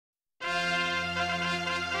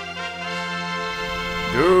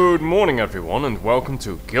Good morning everyone and welcome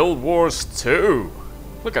to Guild Wars 2!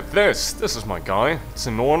 Look at this! This is my guy. It's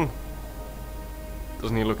a Norn.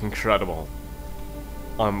 Doesn't he look incredible?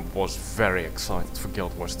 I was very excited for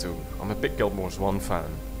Guild Wars 2. I'm a big Guild Wars 1 fan.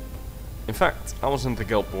 In fact, I was in the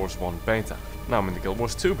Guild Wars 1 beta. Now I'm in the Guild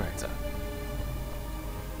Wars 2 beta.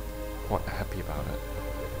 Quite happy about it.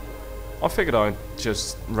 I figured I'd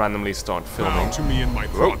just randomly start filming. Bow to me in my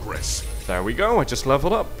progress. There we go, I just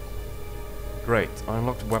leveled up. Great, I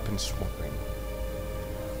unlocked weapon swapping.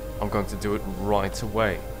 I'm going to do it right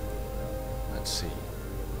away. Let's see.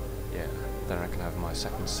 Yeah, there I can have my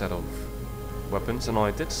second set of weapons, and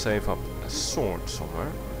I did save up a sword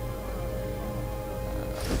somewhere.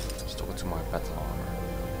 Let's talk to my battle armor.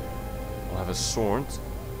 I'll have a sword.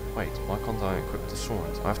 Wait, why can't I equip the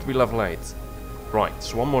sword? I have to be level 8. Right,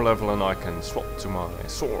 so one more level and I can swap to my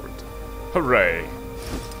sword. Hooray!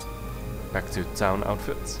 Back to town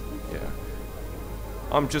outfit. Yeah.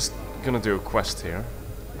 I'm just gonna do a quest here.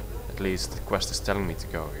 At least the quest is telling me to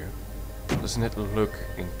go here. Doesn't it look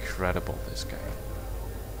incredible, this game?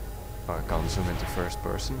 Oh, I can't zoom into first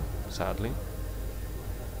person, sadly.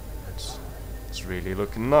 It's really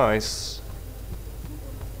looking nice.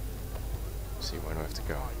 Let's see, where do I have to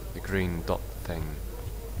go? The green dot thing.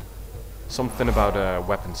 Something about a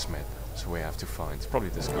weaponsmith, so we have to find. It's probably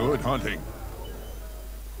this guy. Good hunting.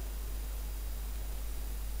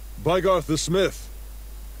 Bygarth the Smith,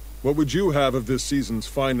 what would you have of this season's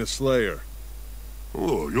finest slayer?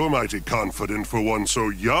 Oh, you're mighty confident for one so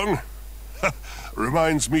young.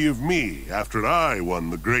 Reminds me of me after I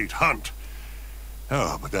won the great hunt.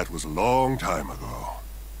 Oh, but that was a long time ago.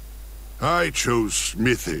 I chose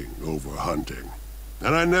smithing over hunting,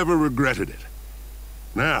 and I never regretted it.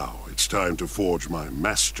 Now it's time to forge my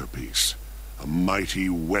masterpiece, a mighty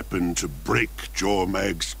weapon to break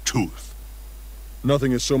Jormag's tooth.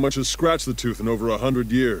 Nothing has so much as scratched the tooth in over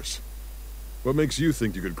 100 years. What makes you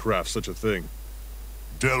think you could craft such a thing?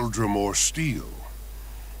 Deldrimore steel.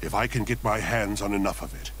 If I can get my hands on enough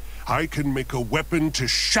of it, I can make a weapon to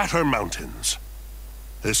shatter mountains.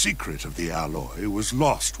 The secret of the alloy was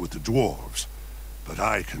lost with the dwarves, but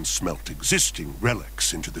I can smelt existing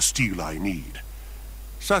relics into the steel I need.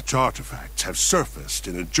 Such artifacts have surfaced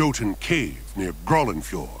in a Jotun cave near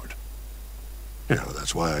Grollenfjord.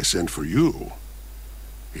 That's why I sent for you.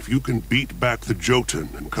 If you can beat back the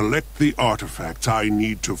Jotun and collect the artifacts I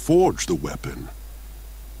need to forge the weapon,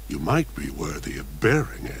 you might be worthy of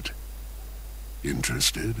bearing it.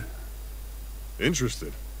 Interested?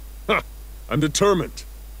 Interested? Ha! I'm determined.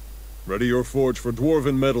 Ready your forge for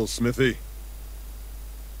dwarven metal, Smithy.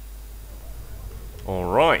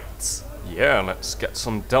 Alright. Yeah, let's get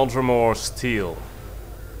some Deldrimore steel.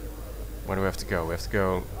 Where do we have to go? We have to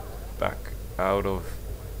go back out of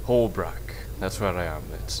Holbrack. That's where I am.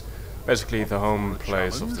 It's basically the home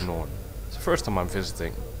place of the Norn. It's the first time I'm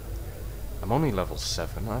visiting. I'm only level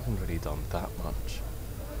 7. I haven't really done that much.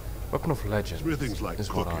 Weapon of Legend Like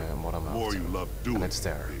is what I'm more after. you love doing, And it's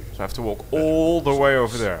there. So I have to walk all the way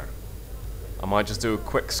over there. I might just do a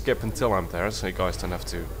quick skip until I'm there, so you guys don't have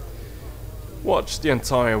to watch the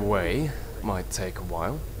entire way. Might take a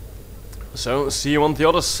while. So, see you on the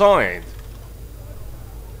other side.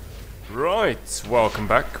 Right, welcome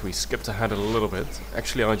back. We skipped ahead a little bit.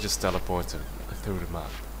 Actually, I just teleported through the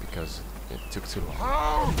map because it took too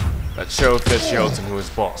long. Let's show this Jotun who is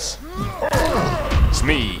boss. It's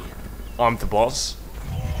me. I'm the boss.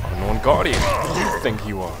 I'm Norn Guardian. Who do you think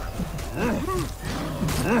you are?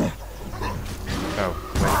 Oh,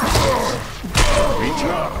 wait.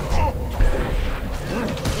 Recharge.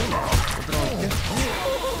 What did I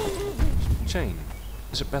get? Chain.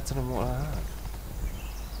 Is it better than what I had?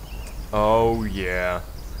 Oh yeah,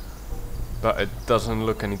 but it doesn't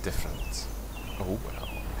look any different. Oh well.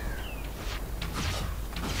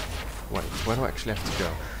 Wait, where do I actually have to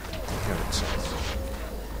go? Here it says.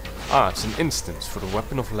 Ah, it's an instance for the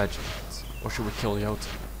Weapon of Legend. Or should we kill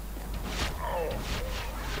Jotun?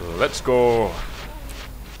 Let's go!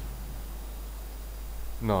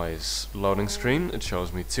 Nice. Loading screen, it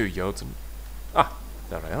shows me 2 Jotun. Ah,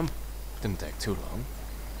 there I am. Didn't take too long.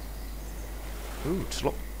 Ooh, it's a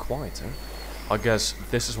lot quieter. I guess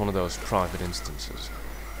this is one of those private instances.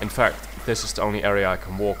 In fact, this is the only area I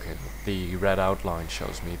can walk in. The red outline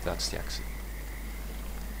shows me that's the exit.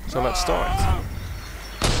 So let's start.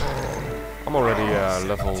 I'm already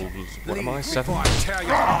level, what am I, 7?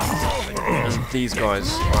 And these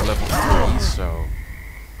guys are level 3, so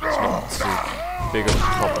it's not too big of a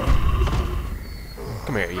problem.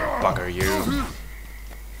 Come here, you bugger, you.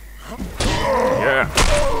 Yeah.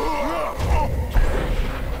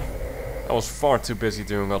 I was far too busy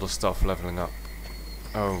doing other stuff leveling up.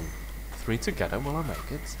 Oh, 3 together, will I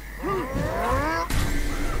make it?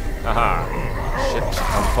 Aha! Shit,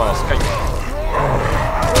 I'm fast. Hey.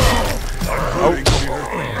 Oh!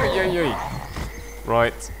 Yay.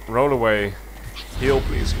 Right, roll away. Heal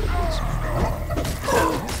please, heal please.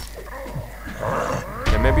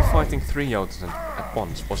 Yeah, maybe fighting 3 Jotuns at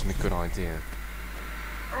once wasn't a good idea.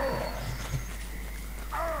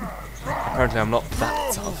 Apparently I'm not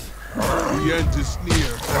that tough. The end is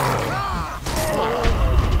near.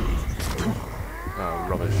 Oh,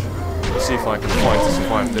 rubbish. Let's see if I can fight to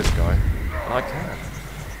survive this guy. And I can.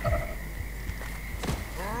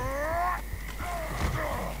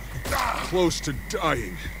 Close to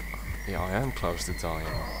dying. Yeah, I am close to dying.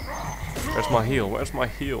 Where's my heal? Where's my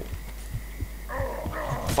heal?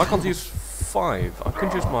 I can't use 5. I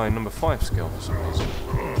couldn't use my number 5 skill for some reason.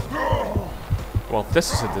 Well,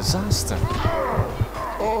 this is a disaster.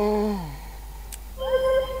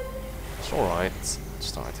 It's alright. Let's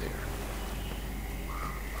start here.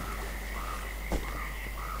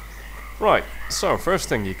 Right, so first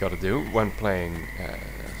thing you gotta do when playing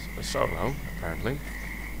a solo, apparently,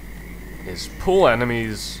 is pull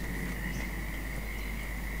enemies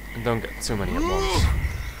and don't get too many at once.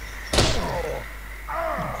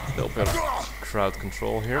 A little bit of crowd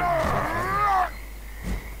control here.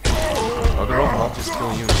 Bugger off, I'll just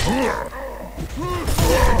kill you.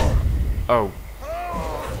 Oh.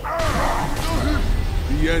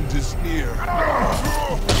 The end is near.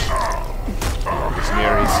 The end is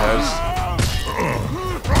near, he says.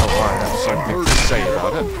 Oh, I have something to say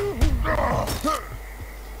about it.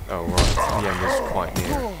 Oh, right, the end is quite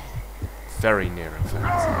near. Very near, in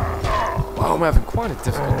fact. Wow, I'm having quite a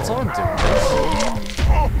difficult time doing this.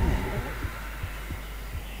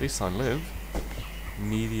 At least I live.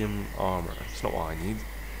 Medium armor. It's not what I need.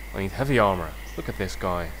 I need heavy armor. Look at this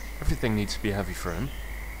guy. Everything needs to be heavy for him.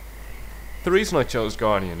 The reason I chose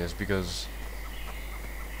Guardian is because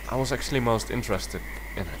I was actually most interested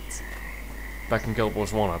in it. Back in Guild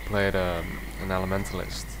Wars 1 I played an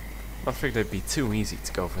Elementalist. I figured it'd be too easy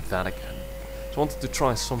to go for that again. So I wanted to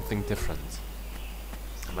try something different.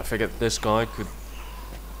 And I figured this guy could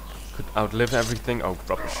outlive everything. Oh,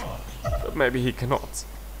 rubbish. But maybe he cannot.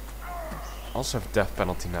 I also have death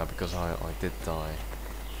penalty now because I did die.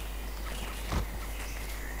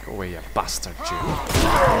 Go away, you bastard, you.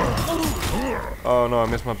 Oh no, I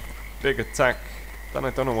missed my big attack. Then I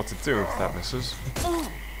don't know what to do if that misses.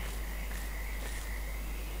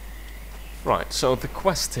 Right, so the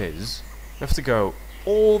quest is, we have to go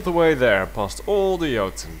all the way there, past all the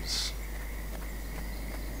Jotuns.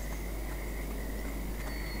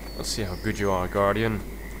 Let's see how good you are, Guardian.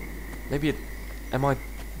 Maybe am I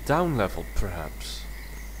down level, perhaps?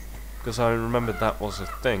 Because I remember that was a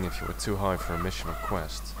thing if you were too high for a mission or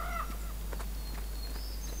quest.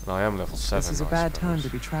 And I am level 7, This is a bad time to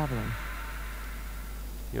be traveling.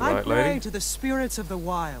 You I right, pray lady? to the spirits of the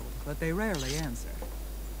wild, but they rarely answer.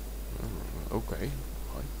 Okay.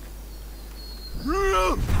 Hi.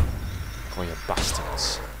 Oh, you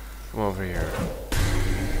bastards. Come over here.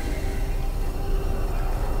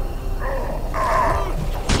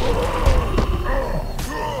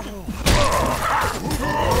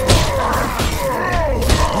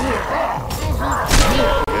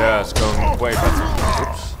 Yeah, it's going way better.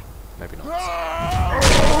 Oops. Maybe not.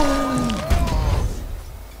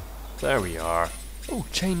 There we are. Oh,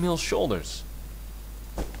 chainmail shoulders.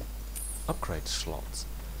 Upgrade slot.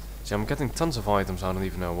 See, I'm getting tons of items, I don't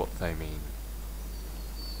even know what they mean.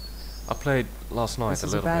 I played last night This a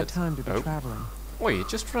is little a bad bit. time to be traveling. Wait, you're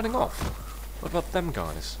just running off. What about them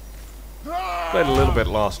guys? Played a little bit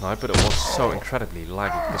last night, but it was so incredibly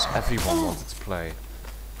laggy because everyone wanted to play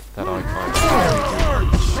that I can't really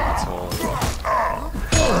do much at all.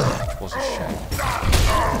 Which was a shame.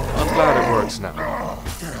 I'm glad it works now.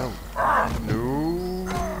 Oh. No.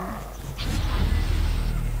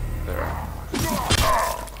 There.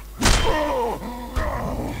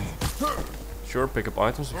 Sure, pick up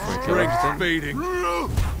items before you kill everything. Fading.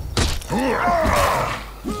 There.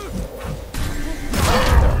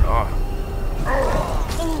 Ah.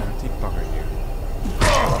 Dirty bugger here.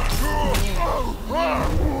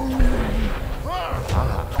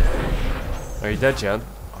 Ah. Are you dead yet?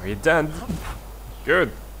 Are you dead?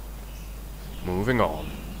 Good. Moving on.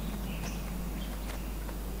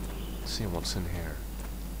 Let's see what's in here.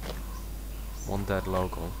 One dead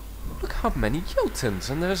local. Look how many Jotuns,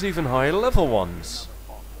 and there's even higher level ones.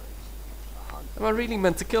 Am I really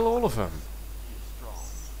meant to kill all of them?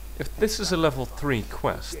 If this is a level 3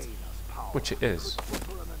 quest, which it is,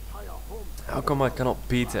 how come I cannot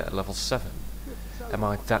beat it at level 7? Am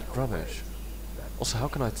I that rubbish? Also, how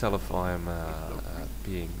can I tell if I am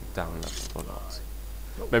being down level or not?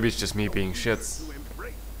 Maybe it's just me being shit. It's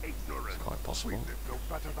quite possible.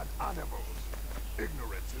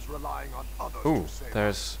 Ooh,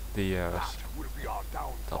 there's the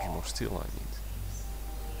more steel I need.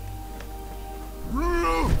 I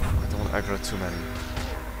don't want to aggro too many.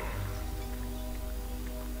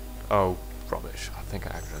 Oh, rubbish. I think I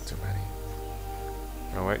aggroed too many.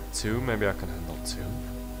 No, wait, 2. Maybe I can handle 2.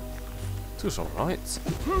 2's alright.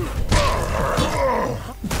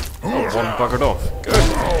 Oh, 1 buggered off. Good.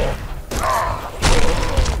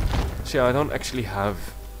 See, I don't actually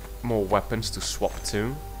have more weapons to swap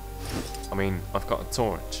to. I mean, I've got a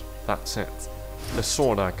torch. That's it. The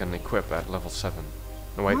sword I can equip at level 7.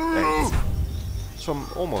 No, wait, 8. So I'm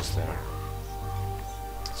almost there.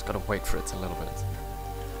 Just gotta wait for it a little bit.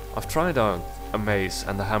 I've tried out a mace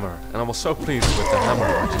and the hammer, and I was so pleased with the hammer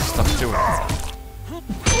I just stuck to it.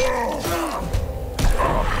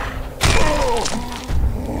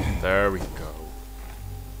 There we go.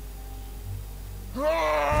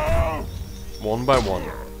 1 by 1.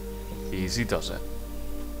 Easy does it.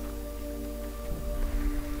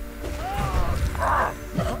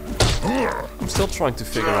 I'm still trying to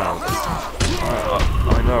figure out.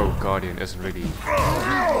 I know Guardian isn't really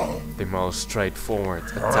the most straightforward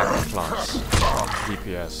attack class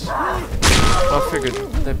DPS. I figured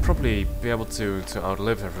they'd probably be able to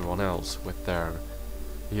outlive everyone else with their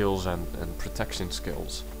heals and protection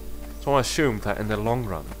skills. So I assumed that in the long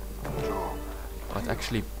run I'd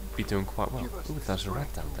actually be doing quite well. Ooh, there's a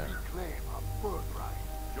rat down there.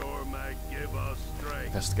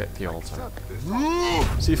 Investigate the altar.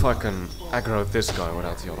 See if I can aggro this guy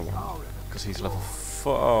without the other one. Because he's level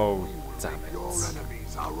 4. Oh, damn it.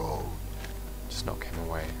 Just knock him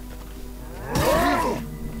away.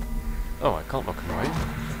 Oh, I can't knock him away.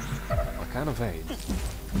 I can evade.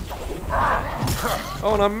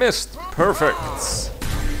 Oh, and I missed. Perfect.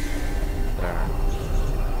 There.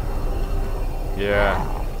 Yeah.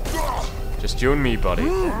 Just you and me, buddy.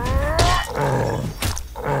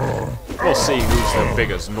 We'll see who's the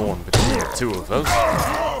biggest Norn between the two of us.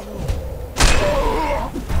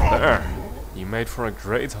 There. You made for a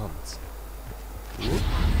great hunt.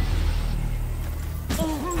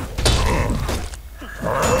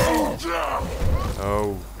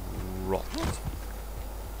 Oh, rot.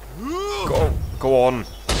 Go on.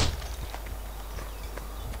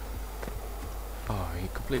 Oh, he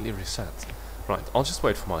completely reset. Right, I'll just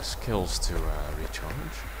wait for my skills to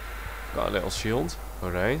recharge. Got a little shield.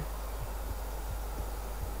 Hooray.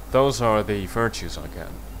 Those are the virtues I get.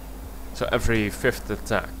 So every 5th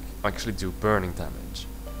attack, I actually do burning damage.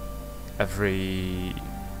 Every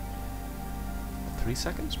 3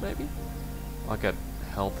 seconds, maybe? I get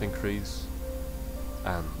health increase.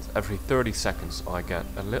 And every 30 seconds, I get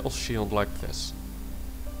a little shield like this.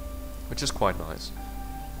 Which is quite nice.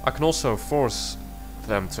 I can also force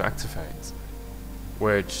them to activate,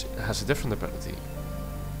 which has a different ability.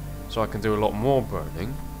 So I can do a lot more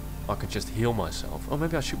burning. I can just heal myself. Oh,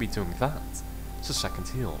 maybe I should be doing that. It's a second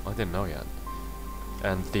heal. I didn't know yet.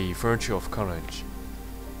 And the Virtue of Courage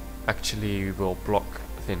actually will block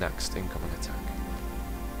the next incoming attack.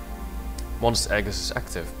 Once Aegis is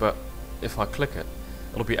active, but if I click it,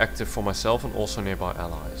 it'll be active for myself and also nearby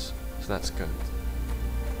allies. So that's good.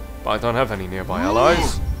 But I don't have any nearby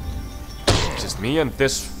allies. It's just me and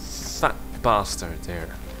this fat bastard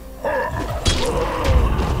here.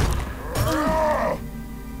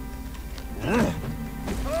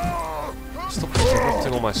 Stop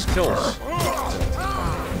interrupting all my skills.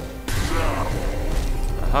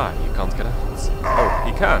 Aha, you can't get out. Oh,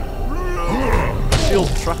 he can.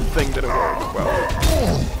 Shield trap thing didn't work well.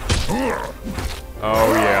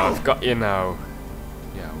 Oh yeah, I've got you now.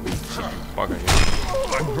 Yeah, we cheeky bugger you.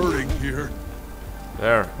 I'm hurting here.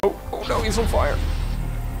 There. Oh no, he's on fire.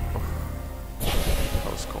 Oh.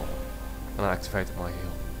 That was cool. And I activated my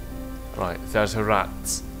heal. Right, there's a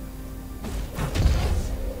rat.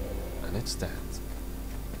 And it's dead.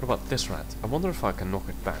 What about this rat? I wonder if I can knock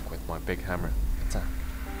it back with my big hammer attack.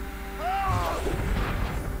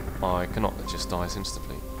 I cannot, it just dies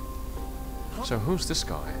instantly. So who's this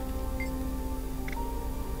guy?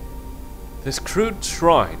 This crude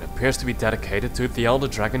shrine appears to be dedicated to the elder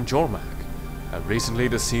dragon Jormak. A recently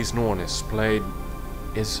deceased Norn is displayed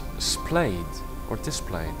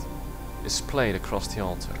across the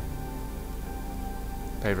altar.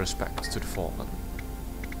 Pay respects to the fallen.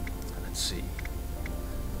 Let's see.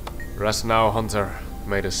 Rest now, hunter.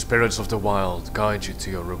 May the spirits of the wild guide you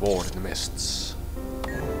to your reward in the mists.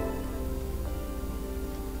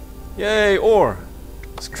 Yay, ore!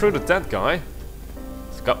 Screw the dead guy.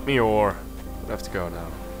 It's got me ore. I have to go now.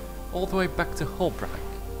 All the way back to Holbrak.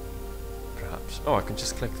 Perhaps. Oh, I can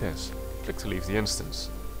just click this. Click to leave the instance.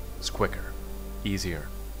 It's quicker. Easier.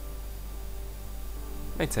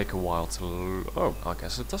 May take a while to oh, I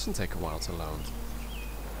guess it doesn't take a while to load.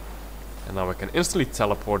 And now we can instantly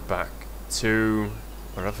teleport back to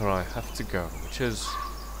wherever I have to go, which is...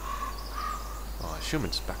 Oh, I assume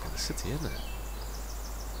it's back in the city, isn't it?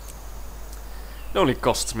 It only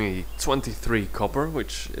costs me 23 copper,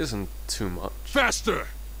 which isn't too much. Faster!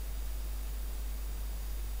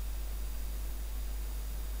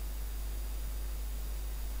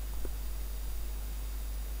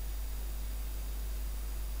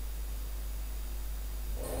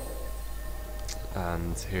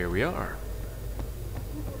 And here we are.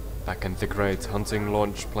 Back in the great hunting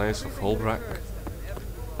lodge place of Holbrak.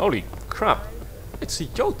 Holy crap! It's a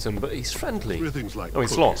Jotun, but he's friendly. Everything's like Oh,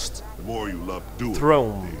 he's cooking. lost. The more you love doing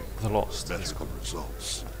Throne it, the Lost. the It's better the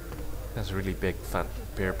results. Has a really big fat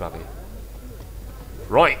beer belly.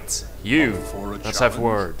 Right, you. Up for a Let's have challenge?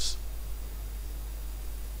 words.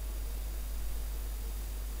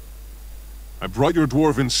 I brought your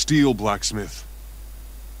dwarven steel, blacksmith.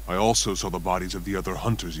 I also saw the bodies of the other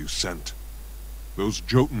hunters you sent. Those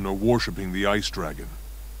Jotun are worshipping the ice dragon.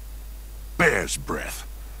 Bear's breath.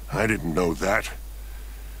 I didn't know that.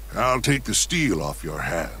 I'll take the steel off your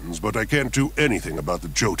hands, but I can't do anything about the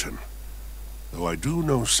Jotun. Though I do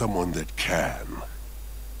know someone that can.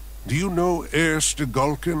 Do you know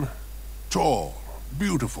Erste-Gulken? Tall,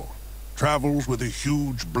 beautiful, travels with a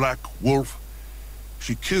huge black wolf.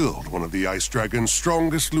 She killed one of the ice dragon's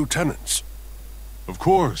strongest lieutenants. Of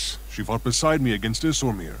course, she fought beside me against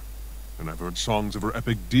Isormir, and I've heard songs of her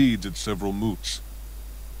epic deeds at several moots.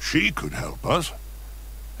 She could help us.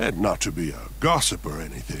 And not to be a gossip or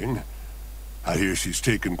anything, I hear she's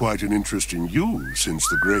taken quite an interest in you since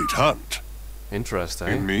the Great Hunt. Interesting.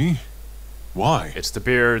 In me? Why? It's the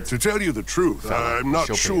beard. To tell you the truth, Fella, I'm not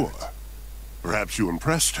she'll sure. pay it. Perhaps you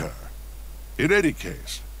impressed her. In any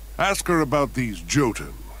case, ask her about these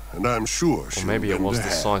Jotun, and I'm sure Or she'll maybe it lend was a the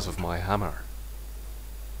hand. size of my hammer.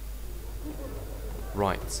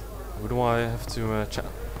 Right. Who do I have to chat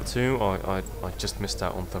to? I just missed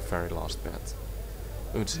out on the very last bit.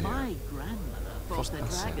 Who's here? My grandmother fought Frost the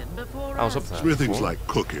Master. dragon before I was up there. Smithing's before. like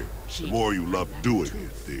cooking. The more you love doing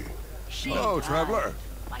it, the... Hello, traveler.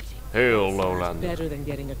 Hail, Lowlander. Better than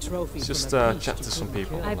getting a trophy. Just from a beast chat you to some couldn't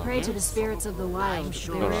people. kill. I pray to the spirits of the wild.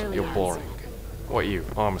 They No, rarely you're answer. boring. What are you?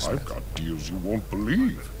 Armor I've smith. got deals you won't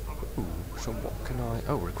believe. Ooh, so what can I...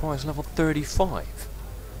 Oh, requires level 35.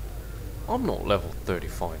 I'm not level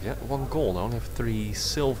 35 yet. 1 gold, I only have 3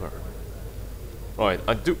 silver. Right,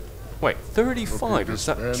 I do... Wait, 35, Looking to is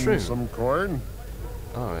that spend true? some coin?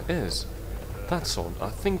 Oh, it is. That's odd. I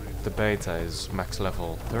think the beta is max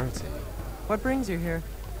level 30. What brings you here?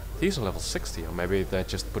 These are level 60, or maybe they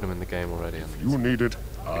just put them in the game already and You need it.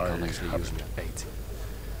 we I can't actually have use it. them at 80.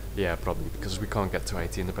 Yeah, probably, because we can't get to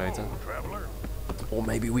 80 in the beta. Or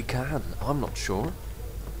maybe we can, I'm not sure.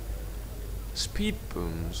 Speed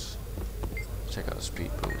booms. Check out the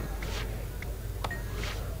speed boom.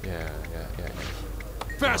 Yeah.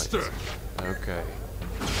 Faster! Right. Okay.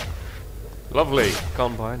 Lovely.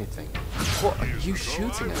 Can't buy anything. What are you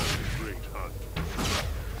shooting at?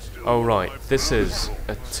 Oh right, this is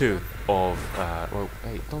a tooth of. Well,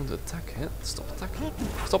 hey, don't attack it. Stop attacking.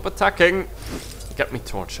 Stop attacking. Get me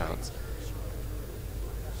torch out.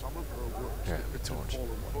 Yeah, the torch.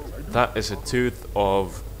 That is a tooth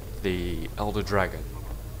of the Elder Dragon.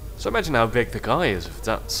 So imagine how big the guy is if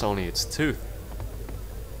that's only its tooth.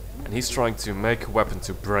 And he's trying to make a weapon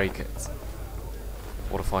to break it.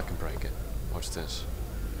 What if I can break it? Watch this.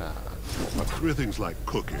 Everything's like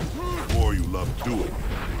cooking. The more you love doing it.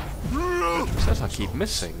 It says I keep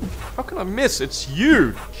missing. How can I miss? It's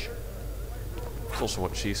huge! That's also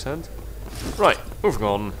what she said. Right, moving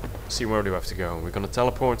on. See, where do we have to go? We're gonna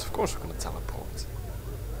teleport? Of course we're gonna teleport.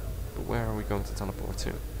 But where are we going to teleport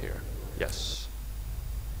to? Here. Yes.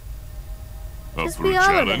 Up Just for be a all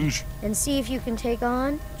of it, challenge? and see if you can take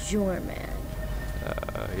on Jorman.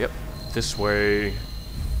 Yep. This way.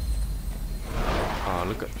 Ah,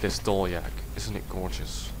 look at this Dolyak. Isn't it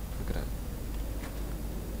gorgeous? Look at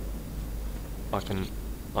it.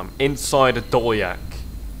 I'm inside a Dolyak.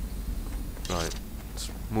 Right. Let's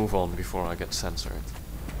move on before I get censored.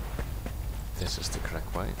 This is the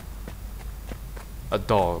correct way. A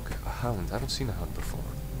dog. A hound. I haven't seen a hound before.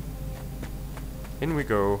 In we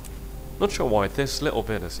go. Not sure why this little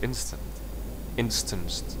bit is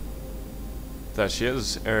instanced. There she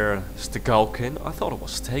is, Stegalkin. I thought it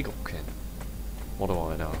was Stegalkin. What do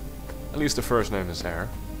I know? At least the first name is Air.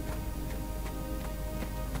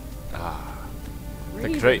 Ah.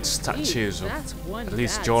 The great statues of at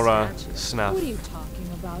least Jorah, Snaf, What are you talking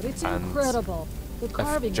about? It's and incredible. The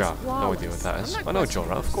carving Ja, is no flawless. idea what that is. I know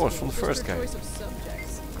Jorah, of course, from the first game.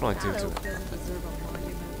 What can I do to it?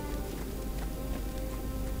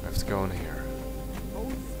 I have to go in here.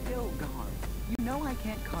 Hold still, Garm. You know I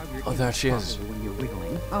can't carve your Oh, there she is. properly when you're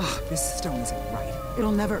wiggling. Oh, this stone isn't right.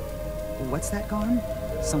 It'll never... What's that, Garm?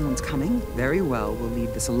 Someone's coming? Very well, we'll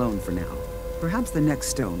leave this alone for now. Perhaps the next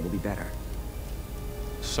stone will be better.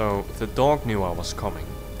 So, the dog knew I was coming.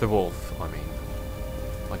 The wolf, I mean.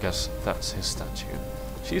 I guess that's his statue.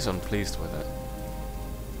 She's unpleased with it.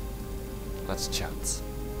 Let's chat.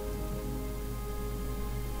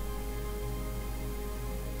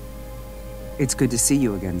 It's good to see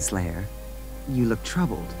you again, Slayer. You look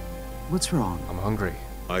troubled. What's wrong? I'm hungry.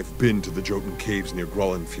 I've been to the Jotun caves near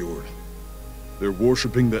Grollenfjord. They're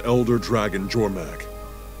worshipping the elder dragon Jormag.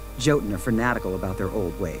 Jotun are fanatical about their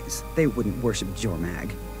old ways. They wouldn't worship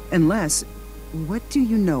Jormag. Unless... What do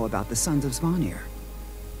you know about the Sons of Svanir?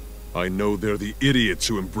 I know they're the idiots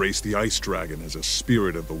who embrace the ice dragon as a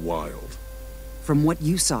spirit of the wild. From what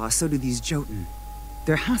you saw, so do these Jotun.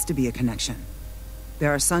 There has to be a connection.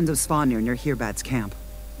 There are Sons of Svanir near Hirbat's camp.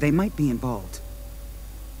 They might be involved.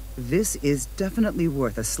 This is definitely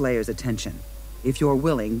worth a Slayer's attention. If you're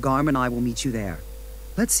willing, Garm and I will meet you there.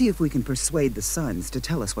 Let's see if we can persuade the Sons to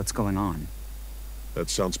tell us what's going on. That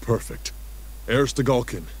sounds perfect. Heirs to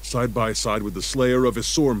Galkin, side by side with the slayer of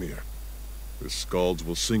Isormir. The Skalds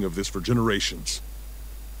will sing of this for generations.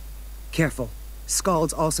 Careful.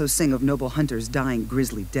 Skalds also sing of noble hunters dying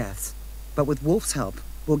grisly deaths. But with Wolf's help,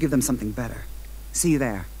 we'll give them something better. See you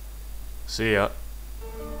there. See ya.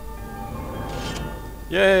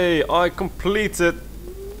 Yay, I completed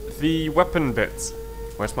the weapon bit.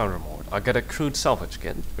 Where's my reward? I get a crude salvage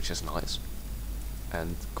kit, which is nice.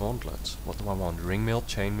 And gauntlets. What do I want? Ringmail,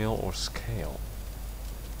 chainmail, or scale?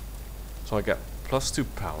 So I get +2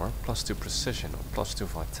 power, +2 precision, or +2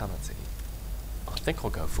 vitality. I think I'll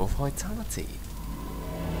go for vitality.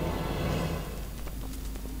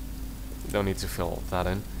 Don't need to fill that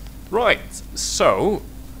in. Right, so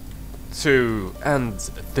to end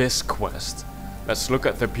this quest, let's look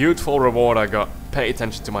at the beautiful reward I got. Pay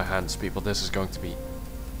attention to my hands, people. This is going to be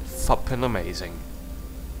fucking amazing.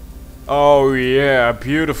 Oh yeah,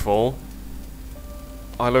 beautiful.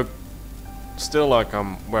 I look still like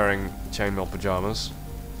I'm wearing chainmail pajamas.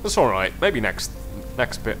 That's alright. Maybe next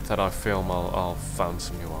bit that I film I'll find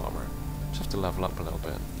some new armor. Just have to level up a little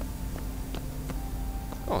bit.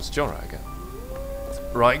 Oh, it's Jorah again.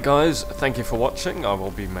 Right guys, thank you for watching. I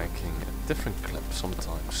will be making a different clip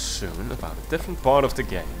sometime soon about a different part of the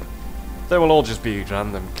game. They will all just be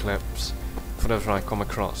random clips, whatever I come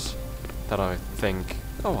across that I think,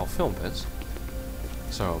 oh, I'll film this.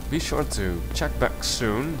 So be sure to check back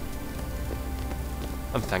soon.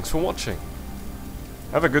 And thanks for watching.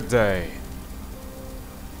 Have a good day.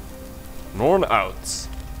 Norn out.